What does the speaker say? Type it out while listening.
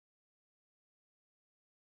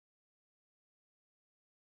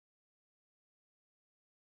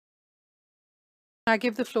I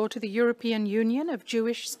give the floor to the European Union of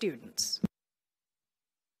Jewish Students.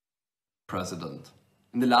 President,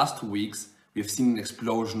 in the last 2 weeks, we have seen an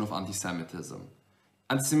explosion of anti-Semitism.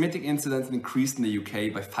 Anti-Semitic incidents increased in the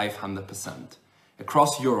UK by 500%.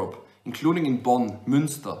 Across Europe, including in Bonn,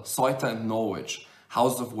 Münster, Ceuta and Norwich,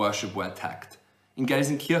 houses of worship were attacked. In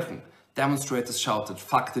Gelsenkirchen, demonstrators shouted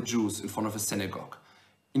 "Fuck the Jews" in front of a synagogue.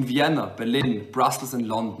 In Vienna, Berlin, Brussels and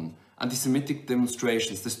London, anti-Semitic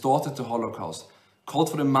demonstrations distorted the Holocaust,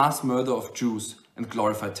 called for the mass murder of Jews and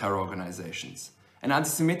glorified terror organizations. An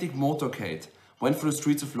anti-Semitic motorcade went through the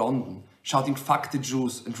streets of London, shouting "Fuck the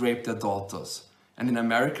Jews" and raped their daughters. And in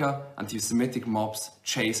America, anti-Semitic mobs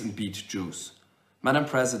chase and beat Jews. Madam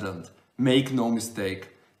President, make no mistake,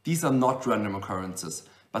 these are not random occurrences,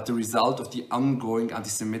 but the result of the ongoing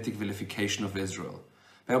anti-Semitic vilification of Israel.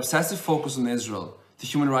 By obsessive focus on Israel, the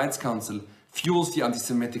Human Rights Council fuels the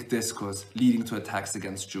anti-Semitic discourse leading to attacks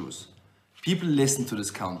against Jews. People listen to this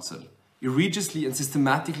council, egregiously and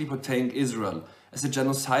systematically portraying Israel as a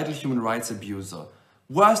genocidal human rights abuser,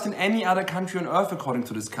 worse than any other country on earth according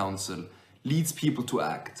to this council, leads people to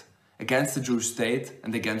act against the Jewish state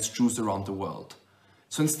and against Jews around the world.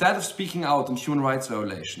 So instead of speaking out on human rights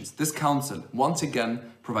violations, this council once again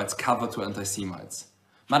provides cover to anti-Semites.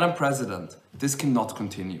 Madam President, this cannot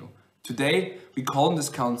continue. Today, we call on this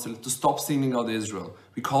council to stop singling out Israel.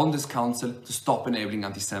 We call on this council to stop enabling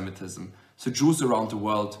anti-Semitism, so Jews around the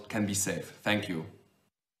world can be safe. Thank you.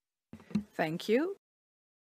 Thank you.